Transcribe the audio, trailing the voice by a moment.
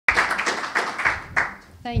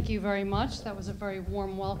Thank you very much. That was a very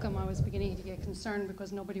warm welcome. I was beginning to get concerned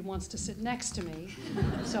because nobody wants to sit next to me.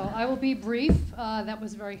 So I will be brief. That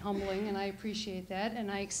was very humbling, and I appreciate that.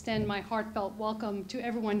 And I extend my heartfelt welcome to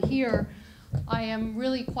everyone here. I am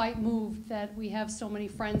really quite moved that we have so many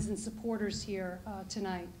friends and supporters here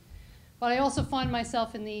tonight. But I also find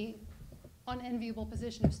myself in the unenviable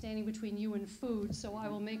position of standing between you and food, so I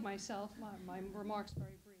will make my remarks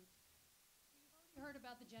very brief. We've already heard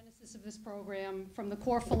about the genesis of this program, from the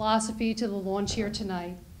core philosophy to the launch here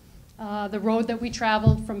tonight, the road that we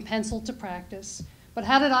traveled from pencil to practice. But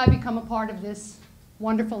how did I become a part of this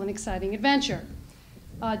wonderful and exciting adventure?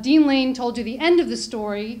 Dean Lane told you the end of the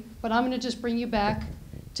story, but I'm going to just bring you back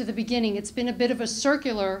to the beginning. It's been a bit of a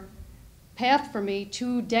circular path for me,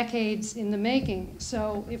 2 decades in the making.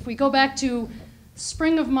 So if we go back to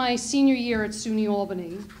spring of my senior year at SUNY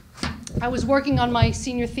Albany, I was working on my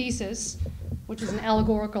senior thesis, which was an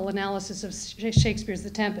allegorical analysis of Shakespeare's The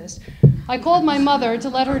Tempest. I called my mother to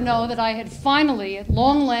let her know that I had finally, at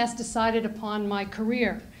long last, decided upon my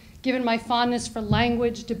career. Given my fondness for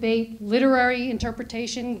language, debate, literary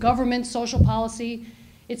interpretation, government, social policy,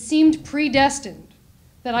 it seemed predestined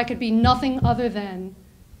that I could be nothing other than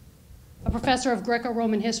a professor of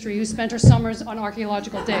Greco-Roman history who spent her summers on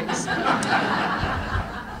archaeological digs.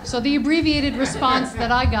 So the abbreviated response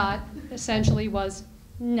that I got, essentially, was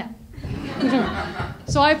no.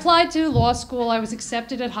 So I applied to law school. I was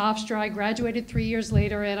accepted at Hofstra. I graduated 3 years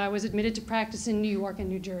later, and I was admitted to practice in New York and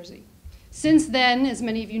New Jersey. Since then, as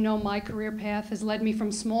many of you know, my career path has led me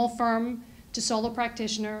from small firm to solo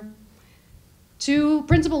practitioner to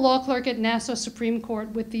principal law clerk at Nassau Supreme Court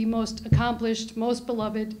with the most accomplished, most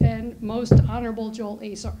beloved, and most honorable Joel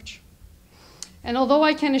Asarch. And although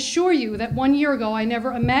I can assure you that 1 year ago I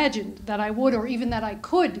never imagined that I would or even that I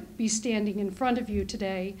could be standing in front of you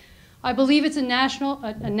today, I believe it's a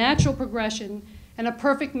natural progression and a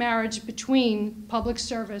perfect marriage between public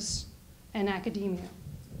service and academia.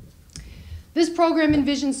 This program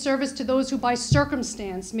envisions service to those who by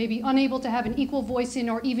circumstance may be unable to have an equal voice in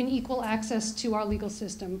or even equal access to our legal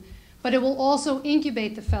system, but it will also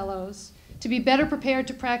incubate the fellows to be better prepared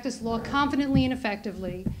to practice law confidently and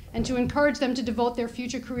effectively, and to encourage them to devote their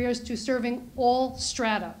future careers to serving all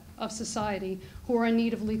strata of society who are in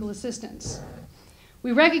need of legal assistance.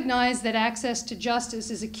 We recognize that access to justice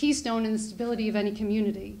is a keystone in the stability of any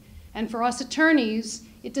community, and for us attorneys,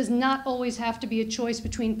 it does not always have to be a choice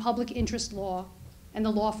between public interest law and the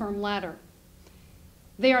law firm ladder.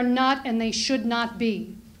 They are not, and they should not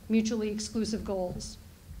be, mutually exclusive goals.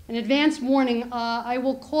 An advance warning, I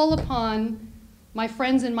will call upon my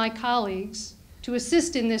friends and my colleagues to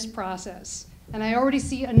assist in this process. And I already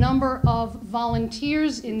see a number of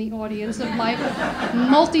volunteers in the audience of my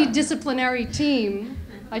multidisciplinary team.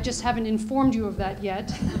 I just haven't informed you of that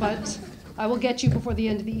yet, but I will get you before the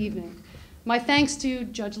end of the evening. My thanks to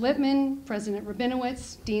Judge Lippman, President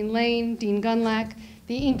Rabinowitz, Dean Lane, Dean Gunlack,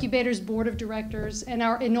 the Incubator's Board of Directors, and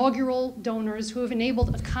our inaugural donors who have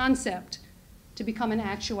enabled a concept to become an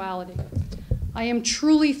actuality. I am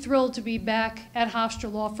truly thrilled to be back at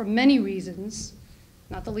Hofstra Law for many reasons,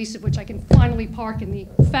 not the least of which I can finally park in the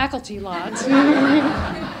faculty lot.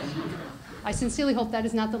 I sincerely hope that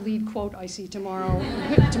is not the lead quote I see tomorrow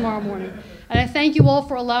morning. And I thank you all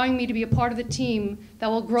for allowing me to be a part of the team that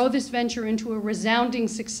will grow this venture into a resounding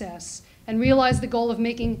success and realize the goal of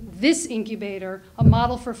making this incubator a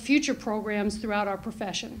model for future programs throughout our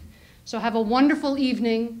profession. So have a wonderful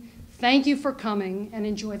evening. Thank you for coming, and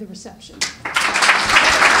enjoy the reception.